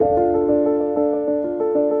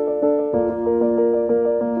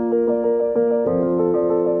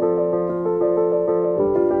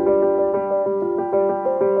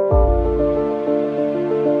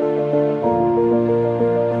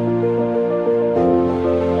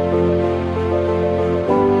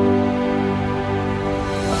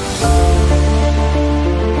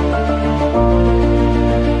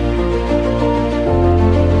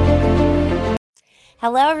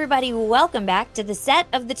Hello, everybody. Welcome back to the set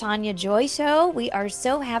of the Tania Joy Show. We are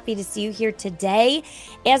so happy to see you here today.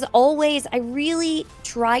 As always, I really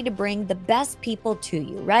try to bring the best people to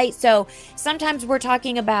you, right? So sometimes we're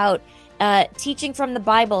talking about teaching from the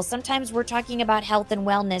Bible. Sometimes we're talking about health and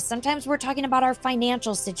wellness. Sometimes we're talking about our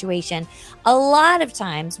financial situation. A lot of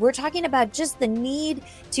times we're talking about just the need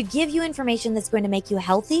to give you information that's going to make you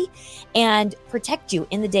healthy and protect you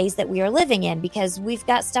in the days that we are living in, because we've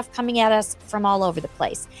got stuff coming at us from all over the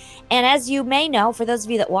place. And as you may know, for those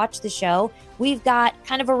of you that watch the show, we've got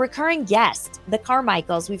kind of a recurring guest, the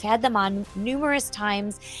Carmichaels. We've had them on numerous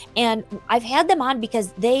times, and I've had them on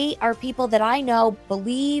because they are people that I know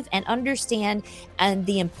believe and understand and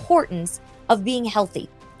the importance of being healthy.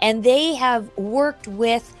 And they have worked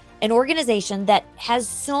with an organization that has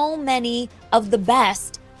so many of the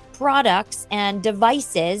best products and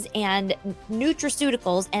devices and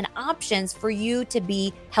nutraceuticals and options for you to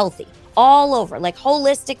be healthy all over, like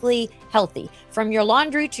holistically healthy, from your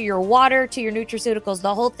laundry to your water to your nutraceuticals,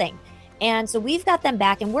 the whole thing. And so we've got them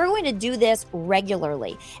back, and we're going to do this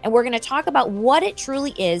regularly. And we're going to talk about what it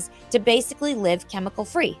truly is to basically live chemical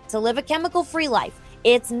free, to live a chemical free life.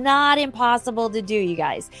 It's not impossible to do, you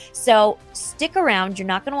guys. So stick around. You're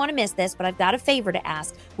not going to want to miss this, but I've got a favor to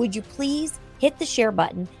ask. Would you please hit the share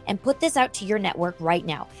button and put this out to your network right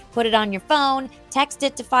now? Put it on your phone, text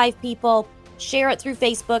it to 5 people, share it through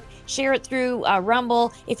Facebook, share it through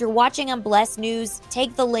Rumble. If you're watching on Bless News,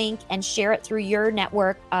 take the link and share it through your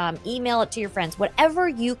network, email it to your friends, whatever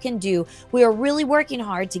you can do. We are really working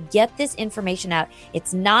hard to get this information out.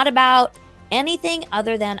 It's not about anything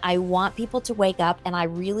other than I want people to wake up, and I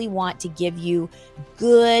really want to give you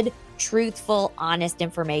good, truthful, honest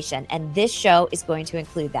information. And this show is going to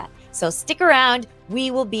include that. So stick around.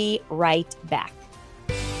 We will be right back.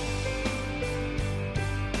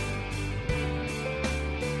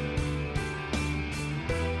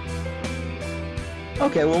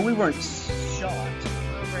 Okay, well, we weren't shot.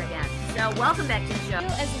 Over again. So welcome back to the show.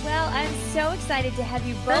 As well, I'm so excited to have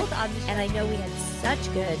you both on the show. And I know we had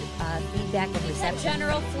such good feedback and reception.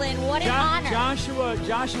 General Flynn, what an honor.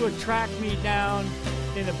 Joshua tracked me down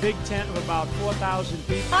in a big tent of about 4,000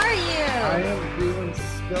 people. How are you? I am doing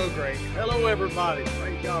so great. Hello, everybody.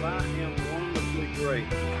 Praise God, I am wonderfully great.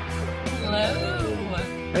 Hello.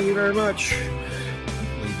 Thank you very much.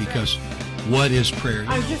 Because what is prayer?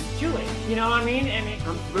 I'm just Jewish, you know what I mean?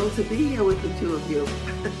 I'm thrilled to be here with the two of you.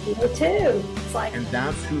 Me too. It's like, and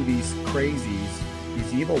that's who these crazies,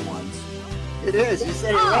 these evil ones. It is. You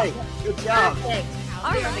said it right. Good job. Perfect.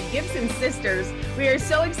 All they right. are the Gibson sisters. We are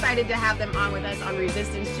so excited to have them on with us on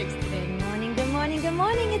Resistance Chicks today. Good morning, good morning, good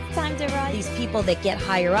morning. It's time to rise. These people that get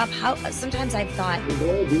higher up, sometimes I've thought,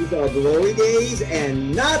 These are glory days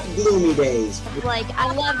and not gloomy days. like,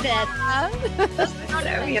 I love that. I don't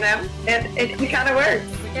know, you know, it kind of works.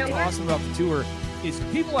 What's awesome about the tour is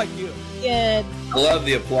people like you. Good. I love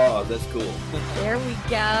the applause. That's cool. There we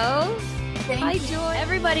go. Hi, Joy.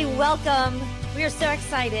 Everybody, welcome. We are so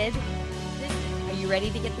excited. Are you ready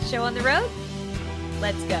to get the show on the road?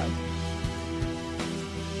 Let's go.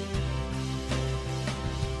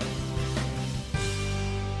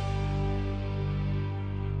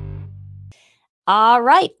 All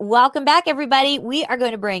right. Welcome back, everybody. We are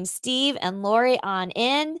going to bring Steve and Lori on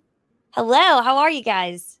in. Hello. How are you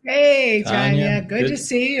guys? Hey, Tania. Good to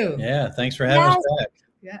see you. Yeah. Thanks for having us back.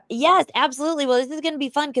 Yeah. Yes, absolutely. Well, this is going to be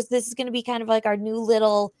fun because this is going to be kind of like our new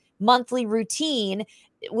little monthly routine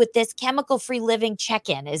with this chemical-free living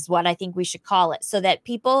check-in is what I think we should call it, so that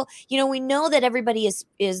people, you know, we know that everybody is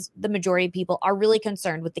the majority of people are really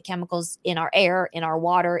concerned with the chemicals in our air, in our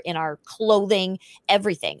water, in our clothing,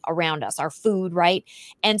 everything around us, our food, right?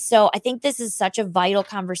 And so I think this is such a vital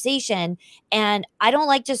conversation, and I don't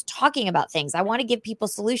like just talking about things. I want to give people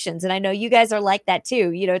solutions, and I know you guys are like that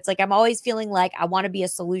too. You know, it's like I'm always feeling like I want to be a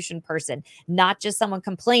solution person, not just someone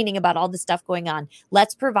complaining about all the stuff going on.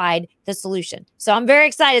 Let's provide the solution. So I'm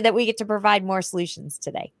very excited that we get to provide more solutions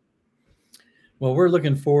today. Well, we're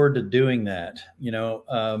looking forward to doing that, you know,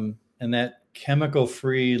 and that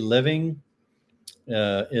chemical-free living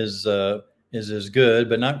is as good,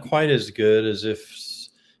 but not quite as good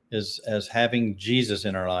as having Jesus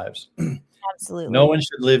in our lives. Absolutely. No one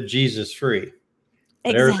should live Jesus free.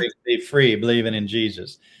 But everybody should be free, believing in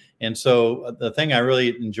Jesus. And so the thing I really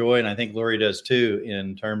enjoy, and I think Lori does too,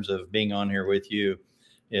 in terms of being on here with you,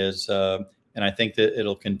 is, and I think that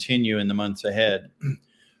it'll continue in the months ahead.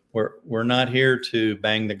 We're not here to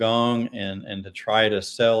bang the gong and to try to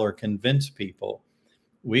sell or convince people.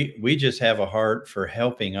 We just have a heart for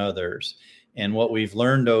helping others. And what we've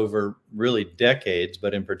learned over really decades,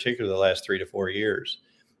 but in particular the last 3 to 4 years,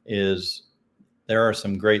 is there are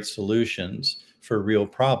some great solutions for real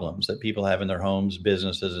problems that people have in their homes,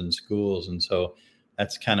 businesses, and schools. And so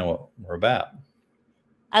that's kind of what we're about.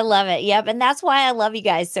 I love it. Yep. And that's why I love you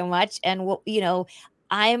guys so much. And,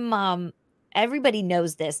 I'm, everybody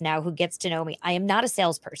knows this now who gets to know me. I am not a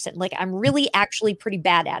salesperson. Like, I'm really actually pretty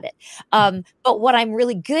bad at it. But what I'm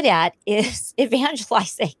really good at is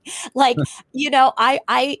evangelizing. Like,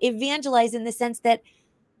 I evangelize in the sense that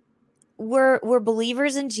we're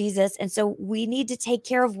believers in Jesus. And so we need to take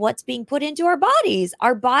care of what's being put into our bodies.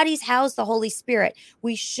 Our bodies house the Holy Spirit.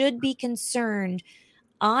 We should be concerned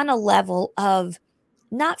on a level of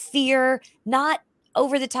not fear, not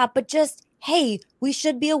over the top, but just, hey, we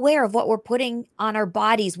should be aware of what we're putting on our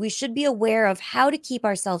bodies. We should be aware of how to keep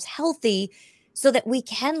ourselves healthy so that we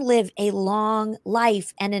can live a long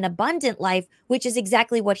life and an abundant life, which is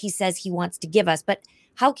exactly what he says he wants to give us. But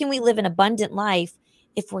how can we live an abundant life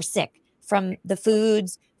if we're sick from the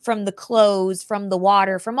foods, from the clothes, from the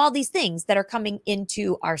water, from all these things that are coming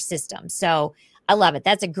into our system? So I love it.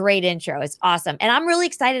 That's a great intro. It's awesome. And I'm really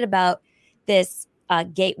excited about this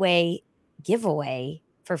gateway giveaway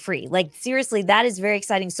for free. Like, seriously, that is very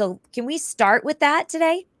exciting. So can we start with that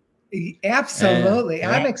today? Absolutely.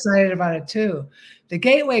 Yeah. I'm excited about it too. The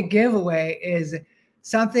gateway giveaway is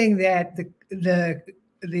something that the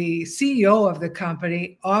CEO of the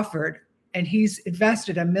company offered, and he's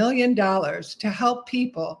invested $1 million to help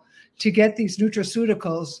people to get these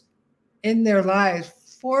nutraceuticals in their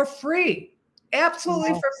lives for free.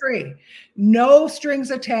 Absolutely for free. No strings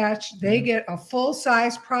attached. They get a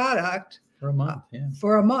full-size product for a month.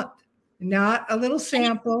 For a month. Not a little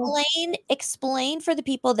sample. Explain for the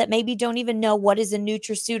people that maybe don't even know what is a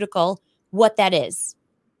nutraceutical, what that is.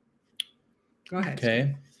 Go ahead.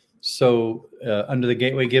 Okay. So under the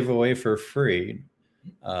gateway giveaway for free,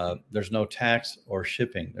 there's no tax or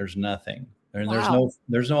shipping. There's nothing.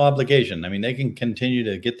 There's no obligation. I mean, they can continue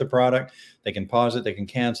to get the product. They can pause it. They can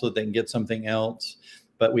cancel it. They can get something else.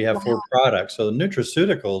 But we have 4 products. So the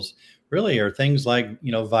nutraceuticals really are things like,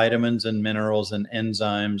 vitamins and minerals and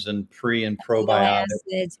enzymes and pre and probiotics.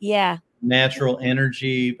 Acids. Yeah. Natural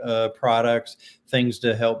energy products, things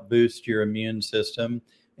to help boost your immune system.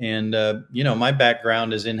 And, my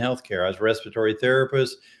background is in healthcare. I was a respiratory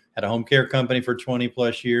therapist, had a home care company for 20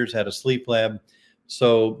 plus years, had a sleep lab.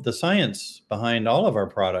 So the science behind all of our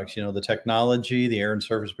products, the technology, the air and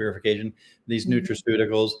surface purification, these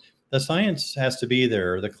nutraceuticals, the science has to be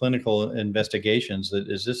there. The clinical investigations,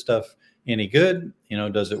 is this stuff any good?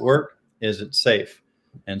 Does it work? Is it safe?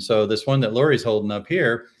 And so this one that Lori's holding up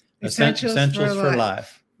here, Essentials for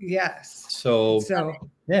Life. Yes. So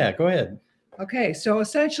yeah, go ahead. Okay. So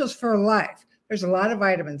Essentials for Life. There's a lot of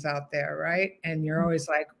vitamins out there, right? And you're always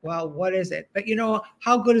like, well, what is it? But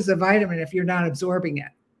how good is a vitamin if you're not absorbing it,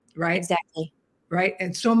 right? Exactly. Right.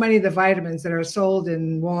 And so many of the vitamins that are sold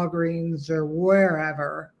in Walgreens or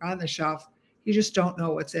wherever on the shelf, you just don't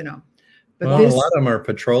know what's in them. But a lot of them are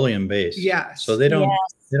petroleum based. Yes. So they don't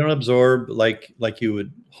absorb like you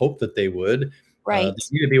would hope that they would. Right. They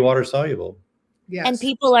need to be water soluble. Yes. And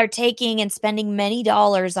people are taking and spending many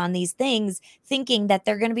dollars on these things thinking that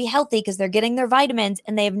they're going to be healthy because they're getting their vitamins,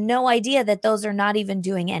 and they have no idea that those are not even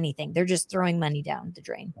doing anything. They're just throwing money down the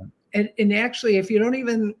drain. And actually, if you don't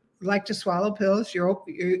even like to swallow pills,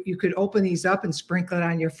 you could open these up and sprinkle it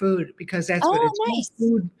on your food, because that's what it's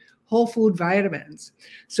nice. Whole food vitamins.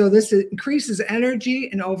 So this increases energy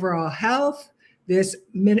and overall health. This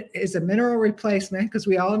is a mineral replacement, because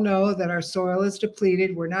we all know that our soil is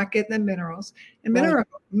depleted. We're not getting the minerals, and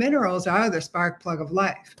minerals are the spark plug of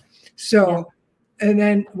life. So, and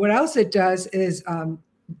then what else it does is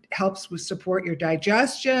helps with support your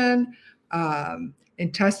digestion,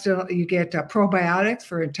 intestinal. You get probiotics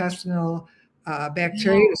for intestinal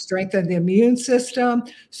bacteria to strengthen the immune system.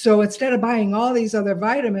 So instead of buying all these other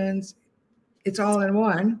vitamins, it's all in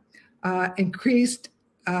one. Increased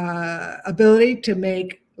ability to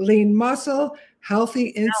make lean muscle,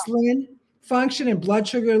 healthy insulin function and blood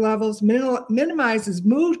sugar levels, minimizes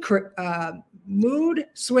mood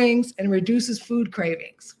swings, and reduces food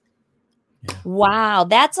cravings. Wow,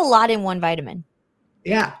 that's a lot in one vitamin.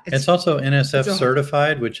 Yeah. It's also NSF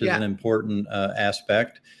certified, which is an important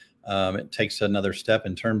aspect. It takes another step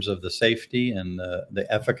in terms of the safety and the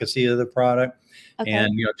efficacy of the product. Okay.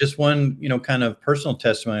 And, just one, kind of personal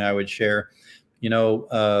testimony I would share.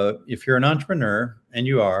 If you're an entrepreneur, and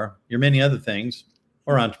you're many other things,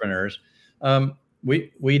 or entrepreneurs,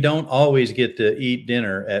 we don't always get to eat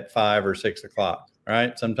dinner at 5 or 6 o'clock,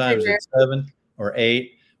 right? Sometimes it's 7 or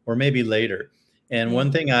 8, or maybe later. And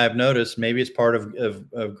one thing I've noticed, maybe it's part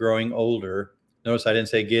of growing older. Notice I didn't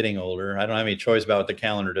say getting older. I don't have any choice about what the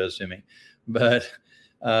calendar does to me. But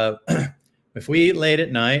if we eat late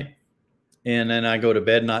at night, and then I go to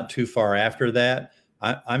bed not too far after that,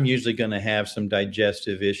 I'm usually going to have some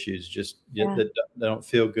digestive issues, that don't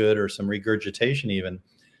feel good, or some regurgitation even.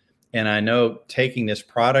 And I know taking this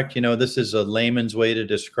product, this is a layman's way to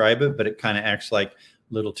describe it, but it kind of acts like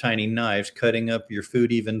little tiny knives cutting up your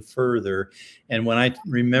food even further. And when I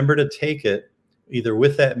remember to take it, either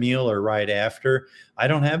with that meal or right after, I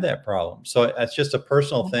don't have that problem. So that's just a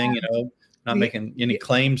personal thing, not making any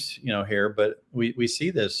claims, here, but we see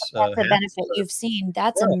this. That's the benefit you've seen.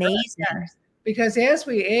 That's amazing. Because as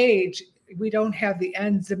we age, we don't have the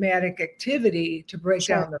enzymatic activity to break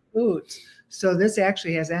down the foods. So this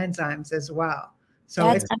actually has enzymes as well. So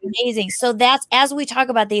that's amazing. So that's, as we talk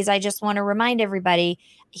about these, I just want to remind everybody,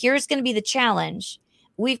 here's going to be the challenge.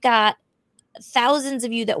 We've got thousands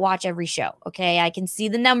of you that watch every show. Okay. I can see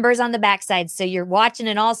the numbers on the backside. So you're watching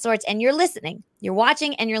in all sorts and you're listening. You're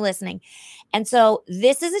watching and you're listening. And so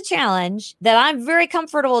this is a challenge that I'm very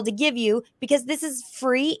comfortable to give you because this is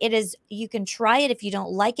free. You can try it. If you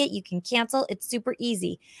don't like it, you can cancel. It's super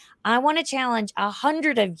easy. I want to challenge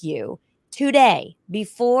 100 of you today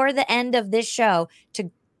before the end of this show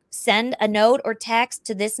to send a note or text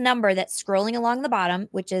to this number that's scrolling along the bottom,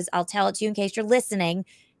 which is, I'll tell it to you in case you're listening,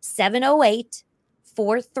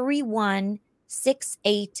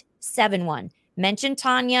 708-431-6871. Mention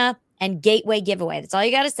Tanya and Gateway Giveaway. That's all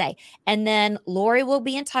you got to say. And then Lori will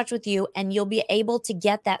be in touch with you and you'll be able to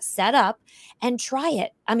get that set up and try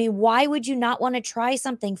it. I mean, why would you not want to try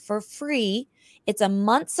something for free? It's a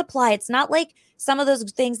month's supply. It's not like some of those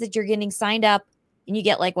things that you're getting signed up and you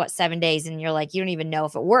get 7 days and you're like, you don't even know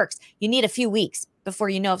if it works. You need a few weeks before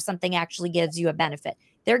you know if something actually gives you a benefit.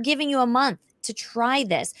 They're giving you a month to try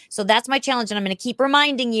this. So that's my challenge. And I'm going to keep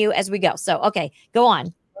reminding you as we go. So, okay, go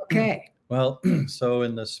on. Okay. Well, so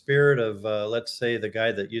in the spirit of, let's say, the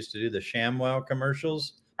guy that used to do the ShamWow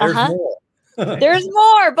commercials, there's more. There's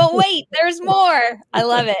more, but wait, there's more. I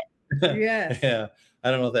love it. Yes. Yeah. I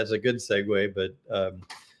don't know if that's a good segue, but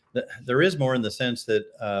there is more in the sense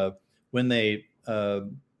that when they,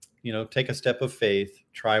 take a step of faith,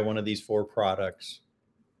 try one of these 4 products,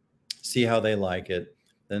 see how they like it,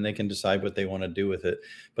 then they can decide what they want to do with it.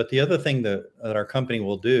 But the other thing that our company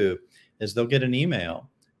will do is they'll get an email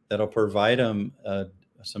that'll provide them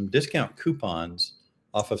some discount coupons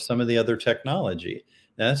off of some of the other technology.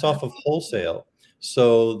 Now, that's off of wholesale.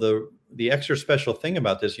 So the extra special thing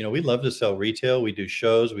about this, we love to sell retail. We do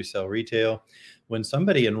shows, we sell retail. When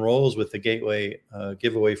somebody enrolls with the Gateway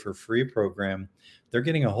Giveaway for Free program, they're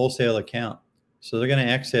getting a wholesale account. So they're going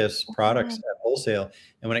to access products at wholesale.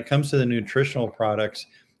 And when it comes to the nutritional products,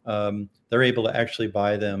 they're able to actually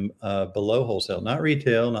buy them below wholesale, not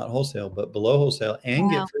retail, not wholesale, but below wholesale,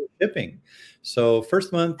 and get free shipping. So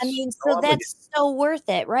first month. I mean, so that's so worth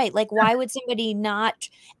it, right? Like, why would somebody not?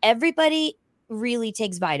 Everybody really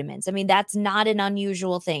takes vitamins. I mean, that's not an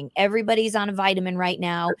unusual thing. Everybody's on a vitamin right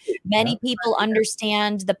now. Many people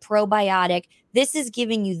understand the probiotic. This is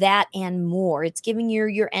giving you that and more. It's giving you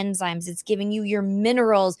your enzymes. It's giving you your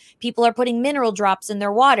minerals. People are putting mineral drops in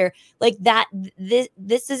their water like that.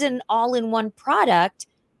 This is an all-in-one product.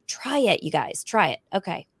 Try it, you guys. Try it.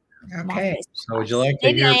 Okay. Okay. So would you like to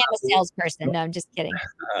Maybe hear? I am a salesperson. No, I'm just kidding.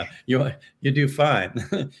 You do fine.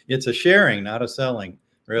 It's a sharing, not a selling,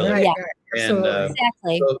 really. Right, Yeah. And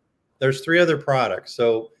Exactly. so there's 3 other products.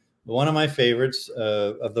 So one of my favorites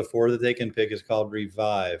of the 4 that they can pick is called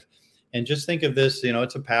Revive. And just think of this,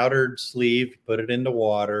 it's a powdered sleeve, put it into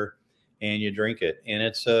water and you drink it. And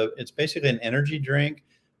it's basically an energy drink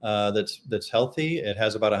that's healthy. It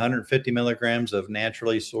has about 150 milligrams of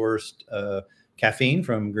naturally sourced caffeine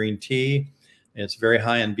from green tea. It's very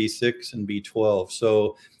high in B6 and B12.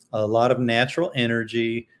 So a lot of natural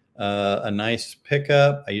energy, a nice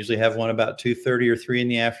pickup. I usually have one about 2:30 or 3 in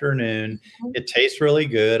the afternoon. It tastes really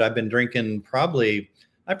good. I've been drinking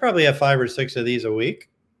I probably have 5 or 6 of these a week.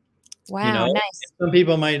 Wow, nice. Some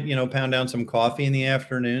people might, pound down some coffee in the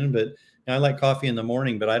afternoon, but I like coffee in the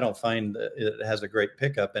morning, but I don't find that it has a great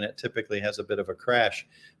pickup, and it typically has a bit of a crash,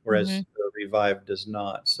 whereas the Revive does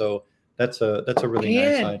not. So that's a really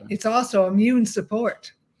nice item. It's also immune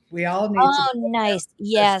support. We all need support. Nice.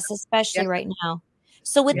 Yes, especially right now.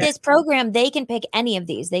 So with this program, they can pick any of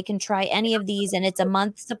these. They can try any of these, and it's a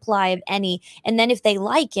month's supply of any. And then if they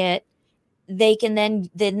like it, they can then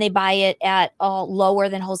they buy it at lower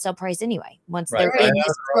than wholesale price anyway. Once they're in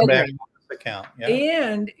this program. Account. Yeah.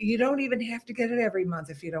 And you don't even have to get it every month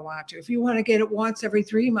if you don't want to. If you want to get it once every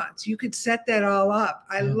 3 months, you could set that all up.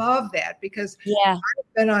 I love that because I've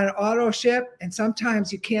been on auto ship and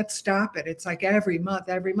sometimes you can't stop it. It's like every month,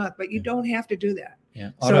 but you don't have to do that.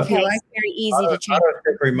 Yeah. So if you like, it's very easy to change.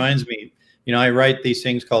 It reminds me, I write these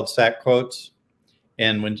things called SAC quotes,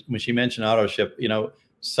 And when she mentioned auto ship,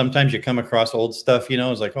 sometimes you come across old stuff,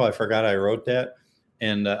 it's like, oh, I forgot I wrote that.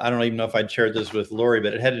 And I don't even know if I'd shared this with Lori,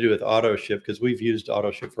 but it had to do with auto ship because we've used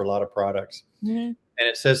auto ship for a lot of products. Mm-hmm. And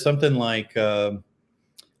it says something like,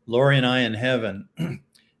 Lori and I in heaven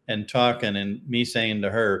and talking and me saying to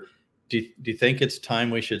her, do you think it's time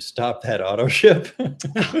we should stop that auto ship?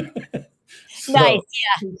 So nice.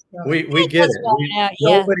 Yeah. We get it.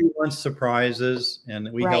 Nobody wants surprises,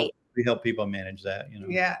 and we help people manage that.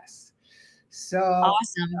 Yes. So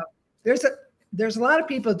awesome. There's a lot of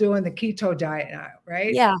people doing the keto diet now,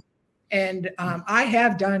 right? Yeah. And I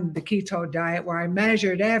have done the keto diet where I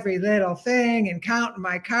measured every little thing and counting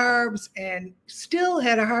my carbs and still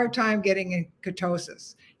had a hard time getting in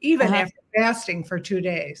ketosis, even after fasting for 2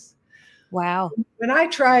 days. Wow. When I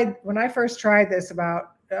first tried this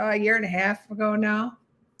about a year and a half ago now,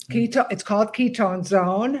 it's called Ketone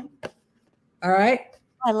Zone. All right.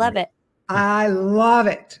 I love it. I love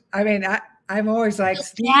it. I mean, I'm always like,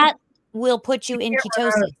 that will put you in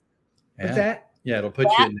ketosis. What's that? Yeah, it'll put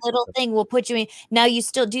that you in. Little thing will put you in. Now you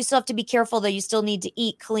still have to be careful though. You still need to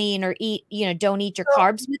eat clean or don't eat your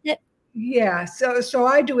carbs with it. Yeah. So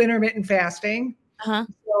I do intermittent fasting.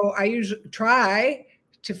 So I usually try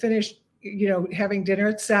to finish, having dinner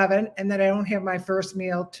at 7, and then I don't have my first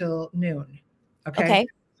meal till noon. Okay.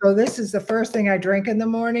 So this is the first thing I drink in the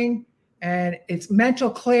morning, and it's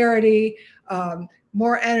mental clarity,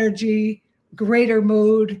 more energy, greater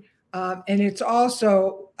mood. And it's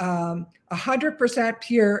also 100%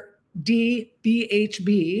 pure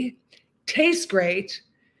DBHB, tastes great.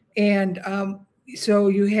 And so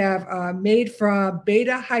you have made from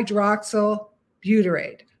beta hydroxyl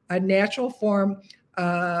butyrate, a natural form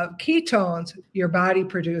of ketones your body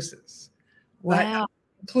produces. Wow.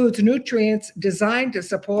 Includes nutrients designed to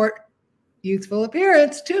support youthful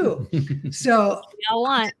appearance too. So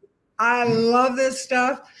I love this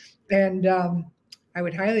stuff. And I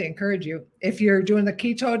would highly encourage you. If you're doing the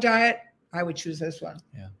keto diet, I would choose this one.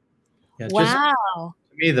 Yeah. Wow.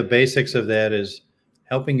 To me, the basics of that is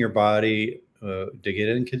helping your body to get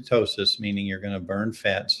in ketosis, meaning you're going to burn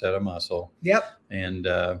fat instead of muscle. Yep. And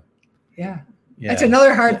that's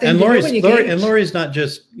another hard thing. And Lori's not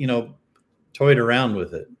just, toyed around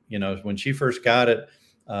with it. When she first got it,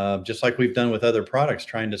 just like we've done with other products,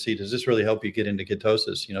 trying to see, does this really help you get into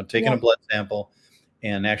ketosis? Taking a blood sample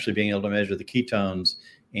and actually being able to measure the ketones,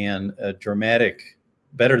 and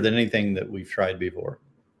better than anything that we've tried before.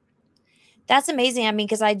 That's amazing. I mean,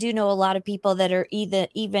 because I do know a lot of people that are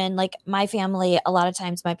even like my family, a lot of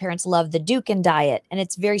times my parents love the Dukin diet, and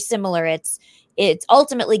it's very similar. It's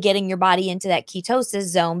ultimately getting your body into that ketosis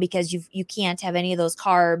zone because you can't have any of those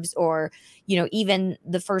carbs, or, even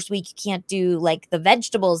the first week you can't do like the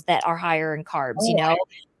vegetables that are higher in carbs,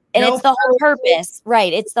 And it's the whole purpose,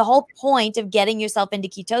 right? It's the whole point of getting yourself into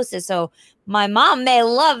ketosis. So my mom may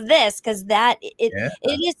love this because it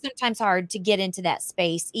is sometimes hard to get into that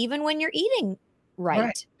space, even when you're eating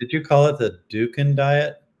right. Did you call it the Dukin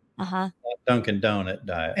diet? Not Dunkin' Donut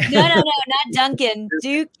diet. No, not Dunkin'.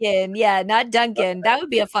 Dukin. Yeah, not Dunkin'. That would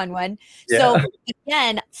be a fun one. Yeah. So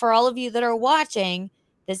again, for all of you that are watching,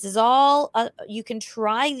 this is all, you can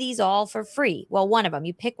try these all for free. Well, one of them,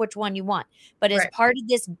 you pick which one you want. But as part of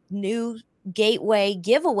this new gateway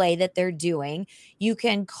giveaway that they're doing, you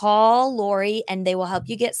can call Lori and they will help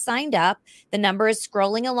you get signed up. The number is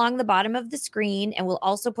scrolling along the bottom of the screen, and we'll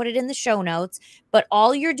also put it in the show notes. But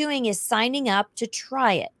all you're doing is signing up to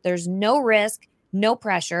try it. There's no risk, no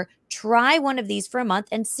pressure. Try one of these for a month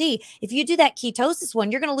and see. If you do that ketosis one,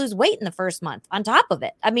 you're going to lose weight in the first month on top of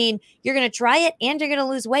it. I mean, you're going to try it and you're going to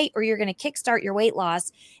lose weight, or you're going to kickstart your weight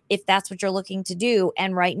loss if that's what you're looking to do.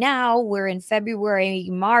 And right now we're in February,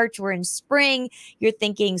 March, we're in spring. You're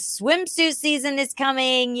thinking swimsuit season is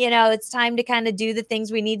coming. It's time to kind of do the things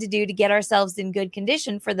we need to do to get ourselves in good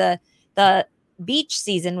condition for the beach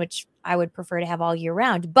season, which I would prefer to have all year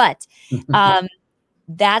round. But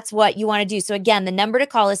that's what you want to do. So again, the number to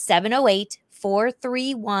call is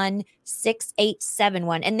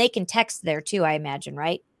 708-431-6871. And they can text there too, I imagine,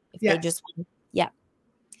 right? If they just want,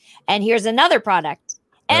 And here's another product.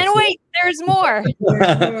 And there's more.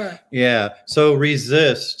 Yeah. So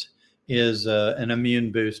Resist is an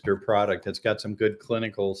immune booster product. It's got some good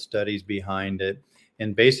clinical studies behind it.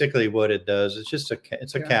 And basically what it does, it's a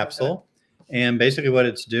capsule. And basically what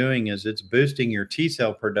it's doing is it's boosting your T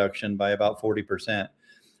cell production by about 40%.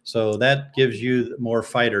 So that gives you more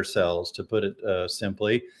fighter cells, to put it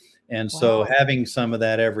simply. And so having some of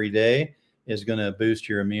that every day is going to boost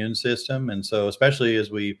your immune system. And so especially as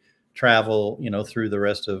we travel, through the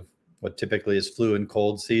rest of what typically is flu and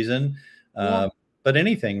cold season, but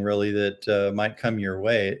anything really that might come your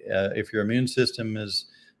way. If your immune system is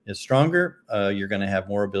stronger, you're going to have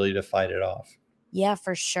more ability to fight it off. Yeah,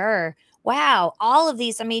 for sure. Wow. All of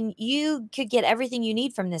these, I mean, you could get everything you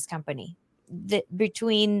need from this company.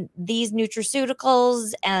 Between these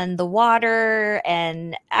nutraceuticals and the water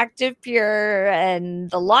and Active Pure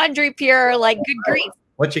and the Laundry Pure, like good grief.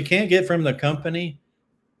 What you can't get from the company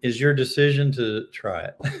is your decision to try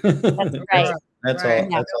it. That's right. That's all.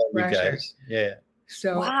 That's all, you guys. Yeah.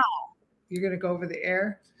 So wow. You're going to go over the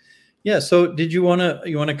air. Yeah. So did you want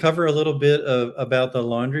to cover a little bit about the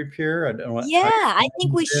Laundry Pure? I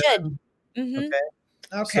think we should. Mm-hmm.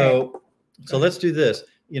 Okay. So let's do this.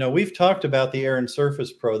 We've talked about the Air and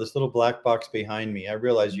Surface Pro, this little black box behind me. I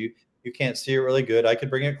realize you can't see it really good. I could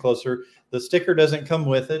bring it closer. The sticker doesn't come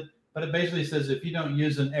with it, but it basically says if you don't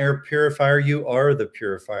use an air purifier, you are the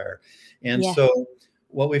purifier. And so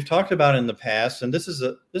what we've talked about in the past, and this is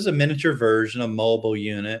a miniature version, a mobile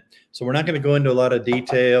unit. So we're not going to go into a lot of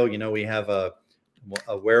detail. We have a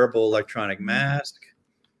wearable electronic mask.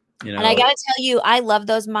 And I got to tell you, I love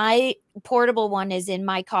those. My portable one is in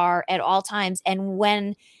my car at all times. And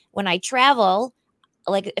when I travel,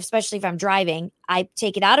 like, especially if I'm driving, I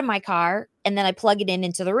take it out of my car and then I plug it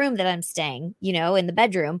into the room that I'm staying, in the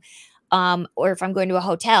bedroom. Or if I'm going to a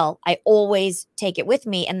hotel, I always take it with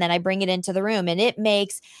me and then I bring it into the room, and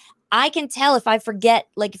I can tell if I forget,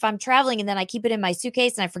 like if I'm traveling and then I keep it in my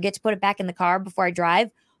suitcase and I forget to put it back in the car before I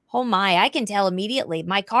drive. Oh my, I can tell immediately.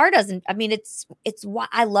 My car doesn't. I mean,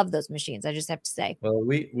 I love those machines. I just have to say. Well,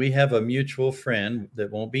 we have a mutual friend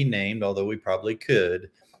that won't be named, although we probably could.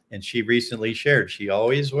 And she recently shared, she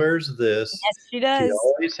always wears this. Yes, she does. She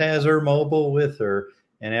always has her mobile with her.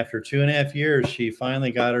 And after 2.5 years, she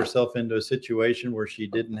finally got herself into a situation where she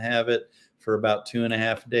didn't have it for about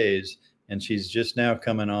 2.5 days. And she's just now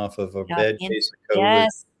coming off of a bad case of COVID.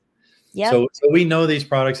 Yes. Yep. So we know these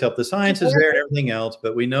products help. The science is there and everything else,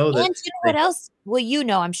 but we know that. And you know what else?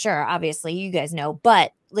 Well, I'm sure, obviously, you guys know,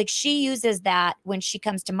 but like she uses that when she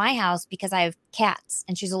comes to my house because I have cats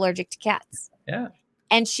and she's allergic to cats. Yeah.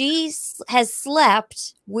 And she has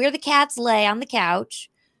slept where the cats lay on the couch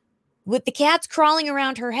with the cats crawling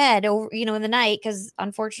around her head over, in the night, because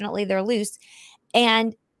unfortunately they're loose.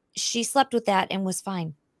 And she slept with that and was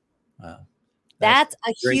fine. Wow. That's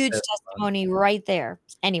a huge testimony right there.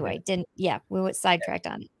 Anyway, we went sidetracked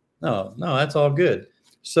on it. No, that's all good.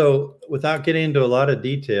 So without getting into a lot of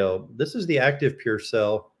detail, this is the Active Pure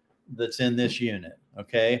cell that's in this unit.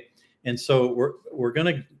 Okay. And so we're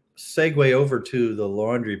going to segue over to the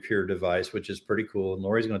Laundry Pure device, which is pretty cool. And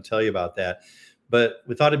Lori's going to tell you about that. But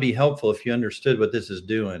we thought it'd be helpful if you understood what this is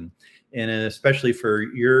doing. And especially for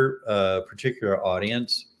your particular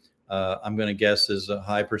audience, I'm going to guess is a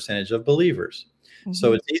high percentage of believers. Mm-hmm.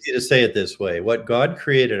 So it's easy to say it this way. What God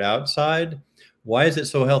created outside, why is it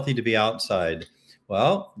so healthy to be outside?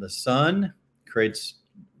 Well, the sun creates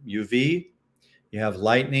UV. You have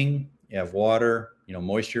lightning, you have water,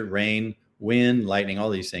 moisture, rain, wind, lightning,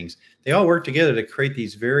 all these things. They all work together to create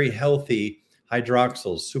these very healthy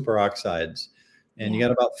hydroxyls, superoxides. And you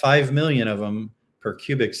got about 5 million of them per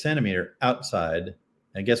cubic centimeter outside.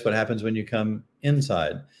 And guess what happens when you come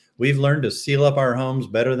inside? We've learned to seal up our homes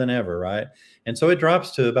better than ever, right? And so it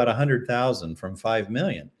drops to about 100,000 from 5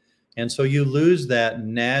 million. And so you lose that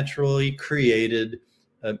naturally created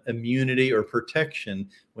immunity or protection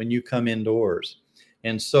when you come indoors.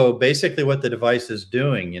 And so basically what the device is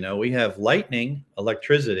doing, we have lightning,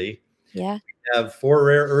 electricity. Yeah. We have 4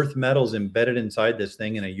 rare earth metals embedded inside this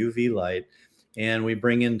thing in a UV light. And we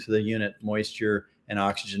bring into the unit moisture and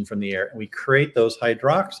oxygen from the air. And we create those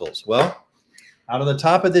hydroxyls. Well, out of the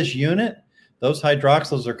top of this unit, those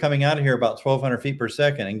hydroxyls are coming out of here about 1,200 feet per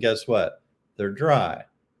second. And guess what? They're dry.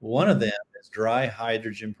 One of them is dry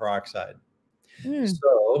hydrogen peroxide.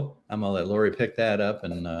 So I'm going to let Lori pick that up,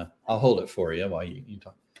 and I'll hold it for you while you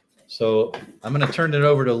talk. So I'm going to turn it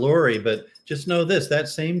over to Lori, but just know this, that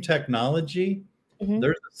same technology,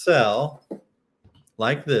 there's a cell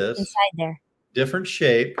like this. Inside there. Different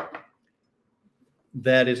shape.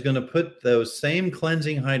 That is going to put those same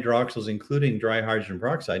cleansing hydroxyls, including dry hydrogen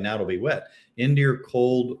peroxide, now it'll be wet, into your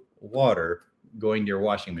cold water going to your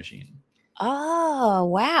washing machine. Oh,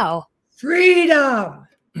 wow. Freedom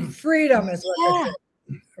is what it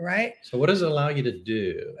is, right? So what does it allow you to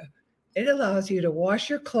do? It allows you to wash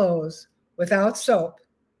your clothes without soap,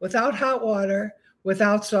 without hot water,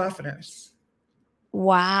 without softeners.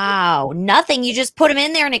 Wow. Nothing. You just put them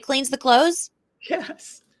in there and it cleans the clothes?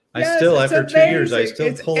 Yes. After amazing. 2 years, I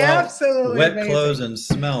still pull out wet amazing. clothes and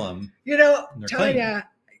smell them. Tania,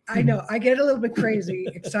 I know I get a little bit crazy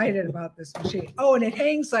excited about this machine. Oh, and it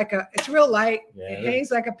hangs it's real light. Yeah, it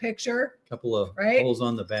hangs like a picture. A couple of right? holes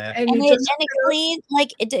on the back. And it cleans,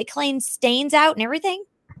 like it cleans stains out and everything.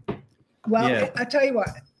 Well, yeah. I tell you what,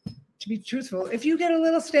 to be truthful, if you get a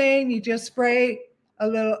little stain, you just spray a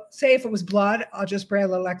little, say if it was blood, I'll just spray a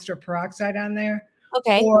little extra peroxide on there.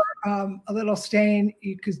 Okay. Or a little stain,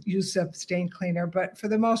 you could use a stain cleaner, but for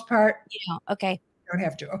the most part, okay. You don't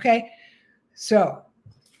have to. Okay. So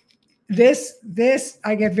this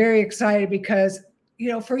I get very excited because,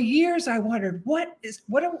 for years I wondered what is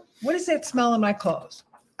that smell in my clothes?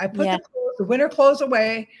 I put the winter clothes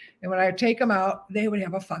away, and when I take them out, they would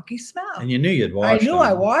have a funky smell. And you knew you'd washed them. I knew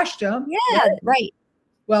I washed them. Yeah, right.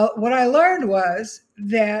 Well, what I learned was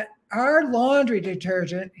that our laundry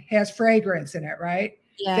detergent has fragrance in it, right?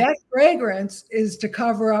 Yeah. That fragrance is to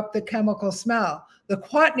cover up the chemical smell. The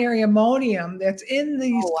quaternary ammonium that's in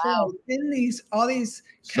these clothes, in all these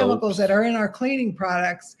chemicals that are in our cleaning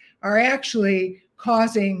products are actually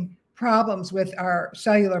causing problems with our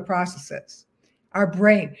cellular processes, our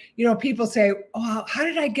brain. People say, "Oh, how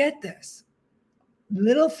did I get this?"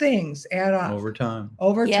 Little things add up over time.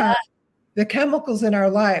 The chemicals in our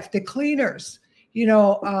life, the cleaners,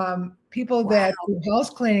 people that do house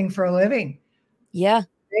cleaning for a living. Yeah.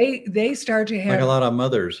 They start to have like a lot of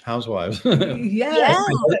mothers, housewives. Yes.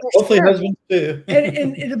 Hopefully husbands too.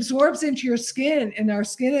 and it absorbs into your skin, and our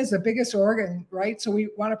skin is the biggest organ, right? So we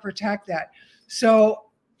want to protect that. So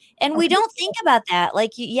and we don't think about that.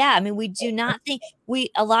 Like, we do not think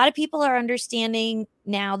a lot of people are understanding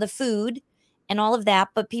now the food and all of that,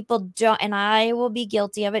 but people don't, and I will be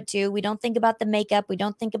guilty of it too. We don't think about the makeup. We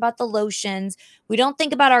don't think about the lotions. We don't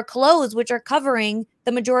think about our clothes, which are covering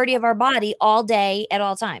the majority of our body all day at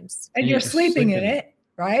all times. And you're sleeping in it,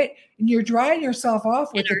 right? And you're drying yourself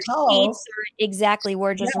off with the towels. Exactly.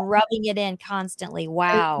 We're just rubbing it in constantly.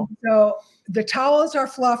 Wow. And so the towels are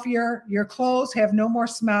fluffier. Your clothes have no more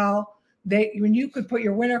smell. When you could put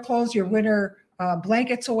your winter clothes, your winter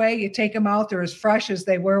blankets away, you take them out. They're as fresh as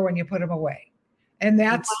they were when you put them away. And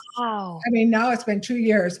that's, now it's been 2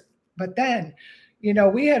 years, but then,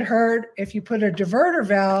 we had heard if you put a diverter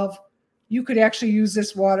valve, you could actually use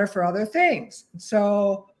this water for other things.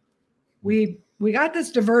 So we got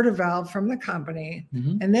this diverter valve from the company,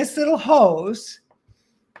 and this little hose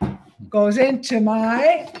goes into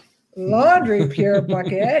my laundry pure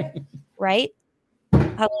bucket. Right. I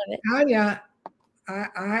love it. Tania,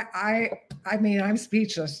 I'm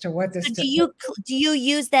speechless to what this. So do you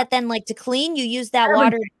use that then, like to clean? You use that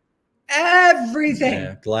water? Everything.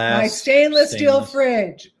 Yeah, glass. My stainless steel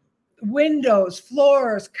fridge, windows,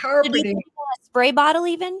 floors, carpeting. Did you use a spray bottle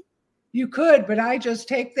even? You could, but I just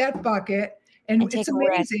take that bucket, and it's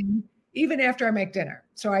amazing. Even after I make dinner,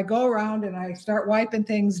 so I go around and I start wiping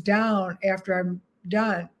things down after I'm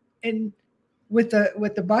done, and with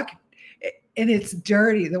the bucket, and it's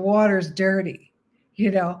dirty. The water's dirty.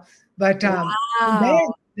 But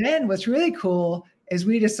then what's really cool is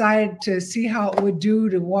we decided to see how it would do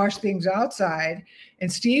to wash things outside.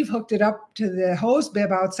 And Steve hooked it up to the hose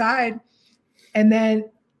bib outside and then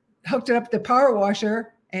hooked it up to the power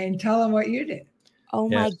washer, and tell him what you did. Oh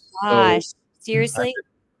my gosh. So, seriously?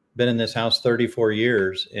 I've been in this house 34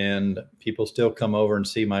 years, and people still come over and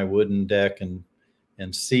see my wooden deck and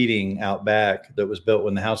seating out back that was built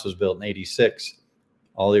when the house was built in 86,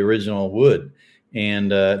 all the original wood. And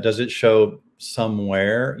does it show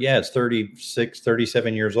somewhere? Yeah, it's 36,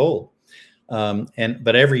 37 years old.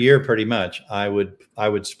 But every year, pretty much, I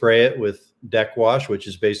would spray it with deck wash, which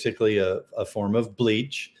is basically a form of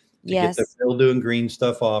bleach to get the mildew and green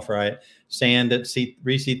stuff off, right? Sand it,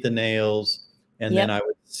 reseat the nails, and then I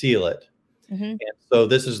would seal it. And so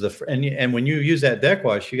this is and when you use that deck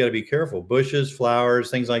wash, you got to be careful. Bushes,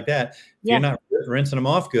 flowers, things like that. If you're not rinsing them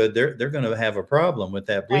off good, they're going to have a problem with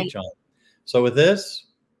that bleach on. So with this,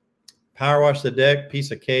 power wash the deck, piece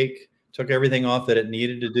of cake, took everything off that it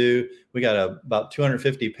needed to do. We got about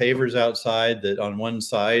 250 pavers outside that on one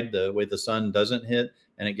side, the way the sun doesn't hit,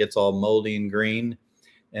 and it gets all moldy and green,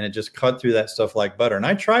 and it just cut through that stuff like butter. And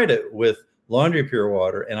I tried it with laundry pure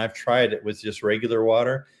water, and I've tried it with just regular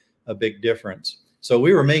water, a big difference. So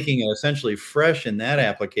we were making it essentially fresh in that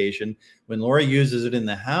application. When Lori uses it in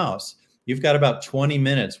the house, you've got about 20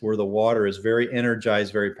 minutes where the water is very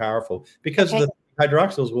energized, very powerful, because the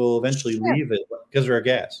hydroxyls will eventually leave it because they're a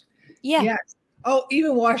gas. Yeah. Yes. Oh,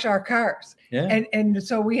 even wash our cars. Yeah. And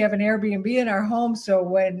so we have an Airbnb in our home. So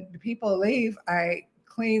when the people leave, I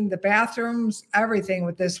clean the bathrooms, everything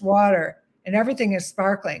with this water, and everything is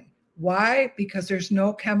sparkling. Why? Because there's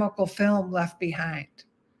no chemical film left behind.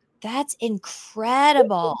 That's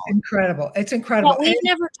incredible. It's incredible. Yeah, we've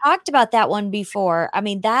never talked about that one before. I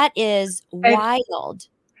mean, that is wild.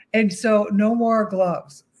 And so no more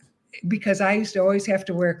gloves, because I used to always have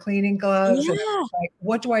to wear cleaning gloves. Yeah.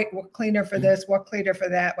 And like, what cleaner for this? What cleaner for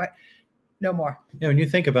that? What? No more. Yeah, when you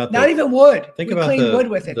think about not even wood. Think we about clean wood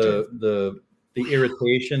with it the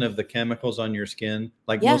irritation of the chemicals on your skin.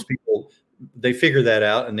 Like most people, they figure that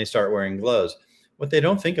out and they start wearing gloves. What they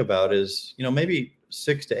don't think about is, maybe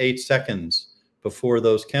 6 to 8 seconds before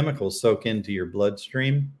those chemicals soak into your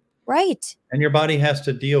bloodstream. Right. And your body has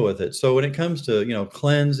to deal with it. So when it comes to,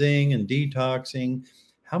 cleansing and detoxing,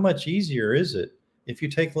 how much easier is it if you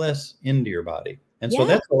take less into your body? And so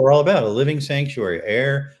that's what we're all about, a living sanctuary,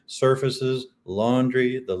 air, surfaces,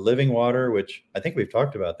 laundry, the living water, which I think we've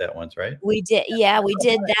talked about that once, right? We did. Yeah, we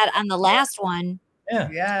did that on the last one.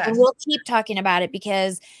 Yeah. And we'll keep talking about it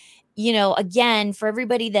because, again, for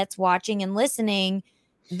everybody that's watching and listening,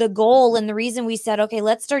 the goal and the reason we said, okay,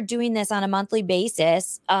 let's start doing this on a monthly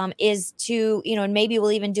basis is to, and maybe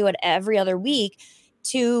we'll even do it every other week,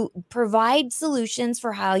 to provide solutions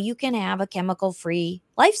for how you can have a chemical-free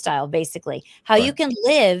lifestyle, basically, how you can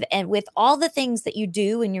live and with all the things that you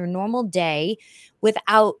do in your normal day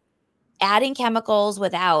without adding chemicals,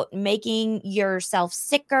 without making yourself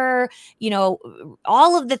sicker,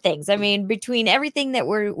 all of the things. I mean, between everything that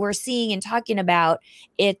we're seeing and talking about,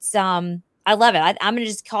 it's I love it. I'm going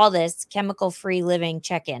to just call this chemical-free living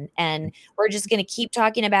check-in. And we're just going to keep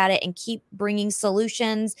talking about it and keep bringing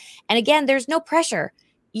solutions. And again, there's no pressure.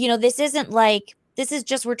 This is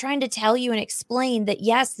just, we're trying to tell you and explain that,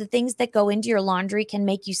 yes, the things that go into your laundry can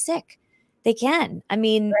make you sick. They can. I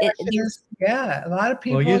mean, a lot of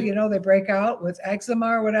people, they break out with eczema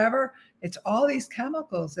or whatever. It's all these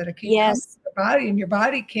chemicals that keep coming to your body, and your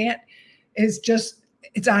body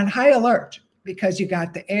it's on high alert. Because you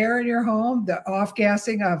got the air in your home, the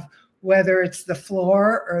off-gassing of whether it's the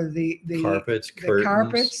floor or the carpets,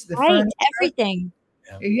 the furniture, everything.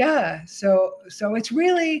 Yeah. So it's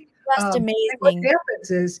really just amazing. What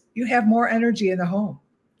happens is you have more energy in the home.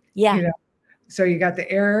 Yeah. So you got the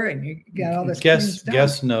air and you got all this.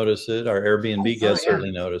 Guests notice it. Our Airbnb guests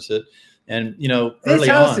certainly notice it. And this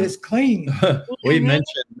house is clean. You mentioned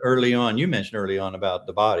early on about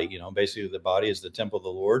the body. Basically the body is the temple of the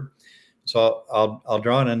Lord. So I'll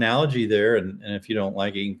draw an analogy there, and if you don't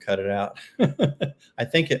like it, you can cut it out. I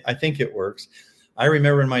think it works. I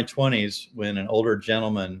remember in my 20s when an older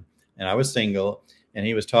gentleman, and I was single, and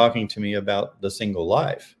he was talking to me about the single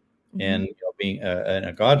life and being in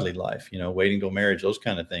a godly life, waiting till marriage, those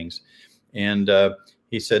kind of things. And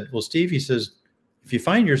he said, "Well, Steve," he says, "if you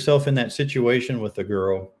find yourself in that situation with a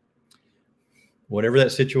girl, whatever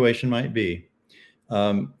that situation might be,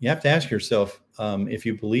 you have to ask yourself." If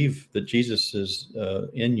you believe that Jesus is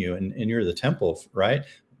in you and you're the temple, right?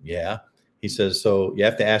 Yeah. He says, so you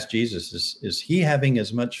have to ask Jesus, is he having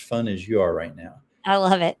as much fun as you are right now? I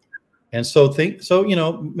love it. And so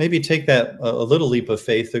maybe take that a little leap of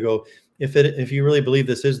faith to go, if you really believe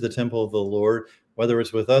this is the temple of the Lord, whether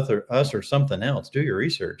it's with us or something else, do your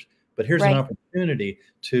research. But here's an opportunity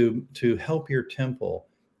to help your temple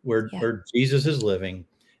where Jesus is living,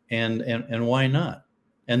 and why not?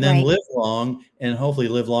 And then live long and hopefully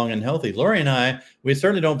live long and healthy. Lori and I, we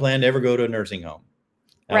certainly don't plan to ever go to a nursing home.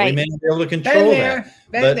 Now, we may not be able to control that,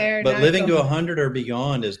 but living to 100 or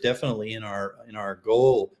beyond is definitely in our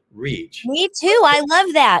goal reach. Me too. I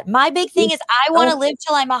love that. My big thing is I want to live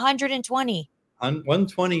till I'm 120.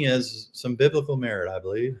 120 is some biblical merit, I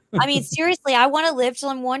believe. I mean, seriously, I want to live till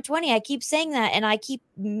I'm 120. I keep saying that, and I keep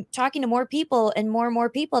talking to more people and more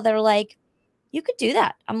people that are like, you could do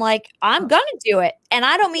that. I'm like, I'm going to do it. And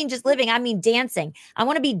I don't mean just living. I mean, dancing. I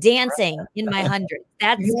want to be dancing in my 100s.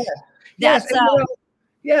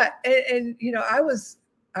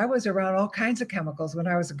 I was around all kinds of chemicals when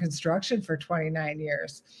I was in construction for 29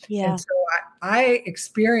 years. Yeah. And so I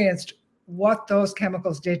experienced what those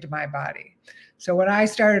chemicals did to my body. So when I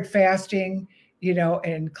started fasting,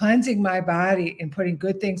 and cleansing my body and putting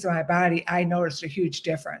good things in my body, I noticed a huge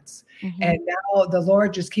difference. And now the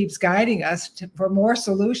Lord just keeps guiding us for more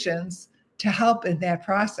solutions to help in that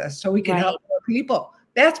process so we can help more people.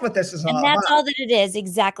 That's what this is all about. And that's all that it is.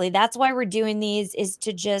 Exactly. That's why we're doing these, is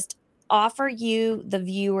to just offer you, the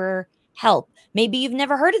viewer, help. Maybe you've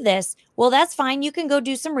never heard of this. Well, that's fine. You can go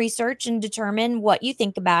do some research and determine what you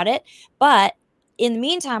think about it. But in the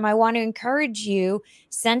meantime, I want to encourage you,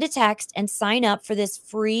 send a text and sign up for this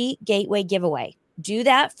free gateway giveaway. Do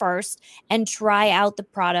that first and try out the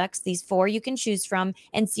products, these 4 you can choose from,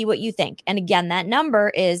 and see what you think. And again, that number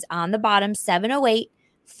is on the bottom,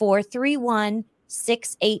 708-431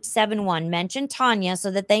 6871. Mention Tanya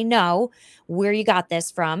so that they know where you got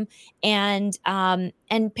this from, and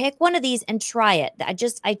pick one of these and try it. I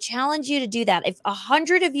challenge you to do that. If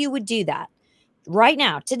 100 of you would do that right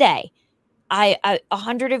now, today,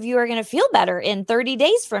 100 of you are going to feel better in 30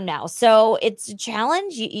 days from now. So it's a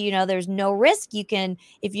challenge. You know, there's no risk. You can,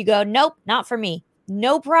 if you go, nope, not for me,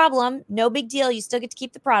 no problem, no big deal. You still get to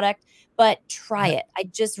keep the product, but try it. I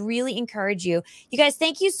just really encourage you. You guys,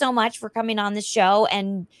 thank you so much for coming on the show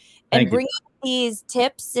and bringing these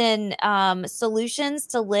tips and solutions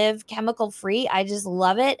to live chemical free. I just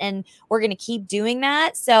love it. And we're going to keep doing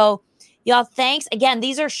that. So y'all, thanks. Again,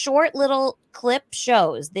 these are short little clip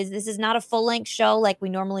shows. This is not a full-length show like we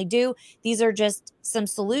normally do. These are just some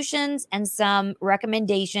solutions and some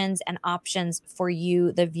recommendations and options for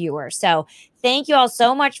you, the viewer. So thank you all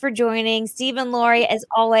so much for joining. Steve and Lori, as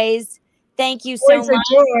always, thank you so much.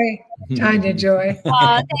 Joy. Tanya, joy.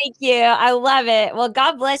 Oh, thank you. I love it. Well,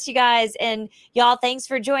 God bless you guys. And y'all, thanks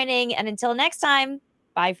for joining. And until next time,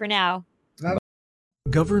 bye for now.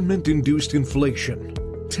 Government-induced inflation,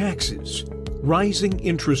 taxes, rising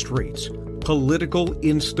interest rates, political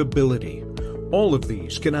instability. All of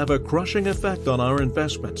these can have a crushing effect on our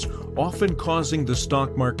investments, often causing the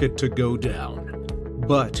stock market to go down.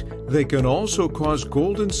 But they can also cause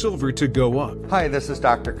gold and silver to go up. Hi, this is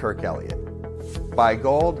Dr. Kirk Elliott. Buy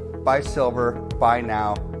gold, buy silver, buy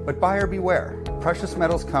now, but buyer beware. Precious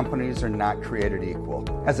metals companies are not created equal.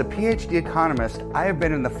 As a PhD economist, I have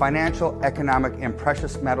been in the financial, economic, and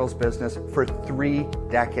precious metals business for 3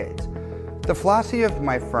 decades. The philosophy of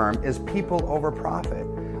my firm is people over profit.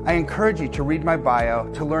 I encourage you to read my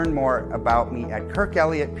bio to learn more about me at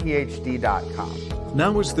kirkelliottphd.com.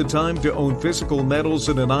 Now is the time to own physical metals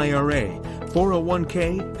in an IRA,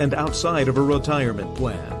 401k, and outside of a retirement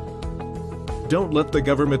plan. Don't let the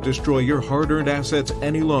government destroy your hard-earned assets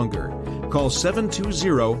any longer. Call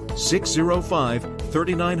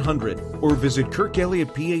 720-605-3900 or visit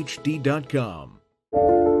kirkelliottphd.com.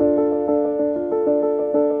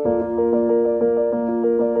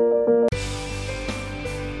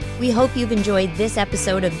 We hope you've enjoyed this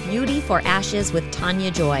episode of Beauty for Ashes with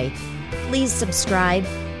Tanya Joy. Please subscribe,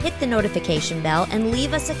 hit the notification bell, and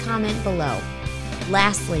leave us a comment below.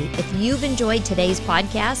 Lastly, if you've enjoyed today's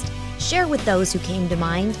podcast, share with those who came to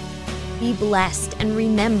mind. Be blessed, and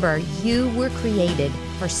remember, you were created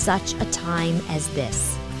for such a time as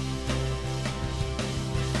this.